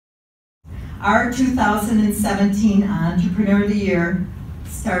Our 2017 Entrepreneur of the Year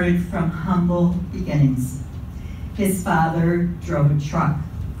started from humble beginnings. His father drove a truck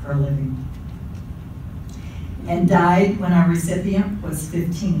for a living and died when our recipient was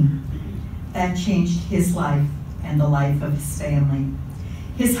 15. That changed his life and the life of his family.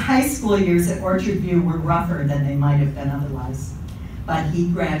 His high school years at Orchard View were rougher than they might have been otherwise, but he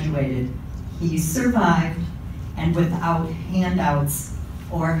graduated. He survived, and without handouts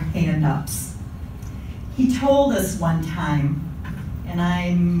or hand-ups. He told us one time, and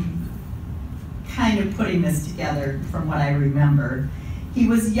I'm kind of putting this together from what I remember, he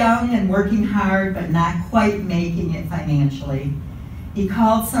was young and working hard, but not quite making it financially. He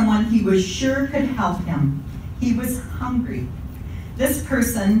called someone he was sure could help him. He was hungry. This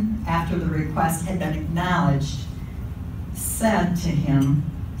person, after the request had been acknowledged, said to him,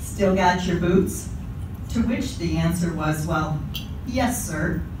 "Still got your boots?" To which the answer was, "Well, yes,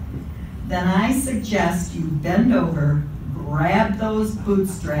 sir." "Then I suggest you bend over, grab those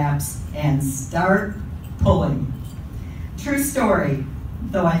bootstraps, and start pulling." True story,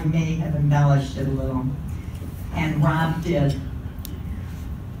 though I may have embellished it a little. And Rob did.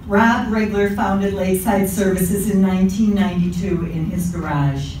 Rob Riegler founded Lakeside Surfaces in 1992 in his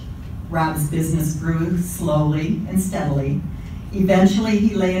garage. Rob's business grew slowly and steadily. Eventually,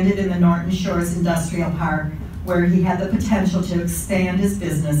 he landed in the Norton Shores Industrial Park, where he had the potential to expand his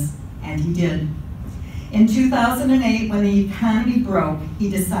business, and he did. In 2008, when the economy broke, he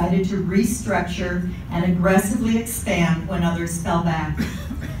decided to restructure and aggressively expand when others fell back.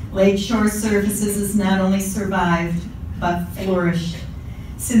 Lakeshore Surfaces has not only survived, but flourished.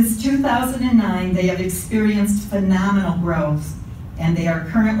 Since 2009, they have experienced phenomenal growth, and they are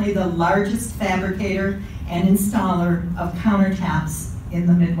currently the largest fabricator and installer of countertops in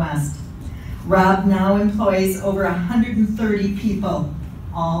the Midwest. Rob now employs over 130 people,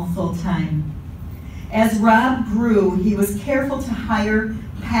 all full-time. As Rob grew, he was careful to hire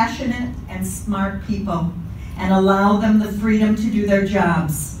passionate and smart people and allow them the freedom to do their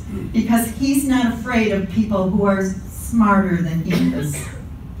jobs, because he's not afraid of people who are smarter than he is.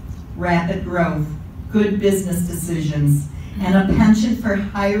 Rapid growth, good business decisions, and a penchant for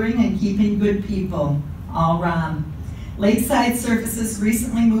hiring and keeping good people, all Rob. Lakeside Surfaces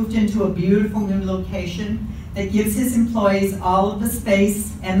recently moved into a beautiful new location that gives his employees all of the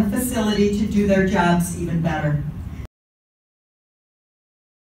space and the facility to do their jobs even better.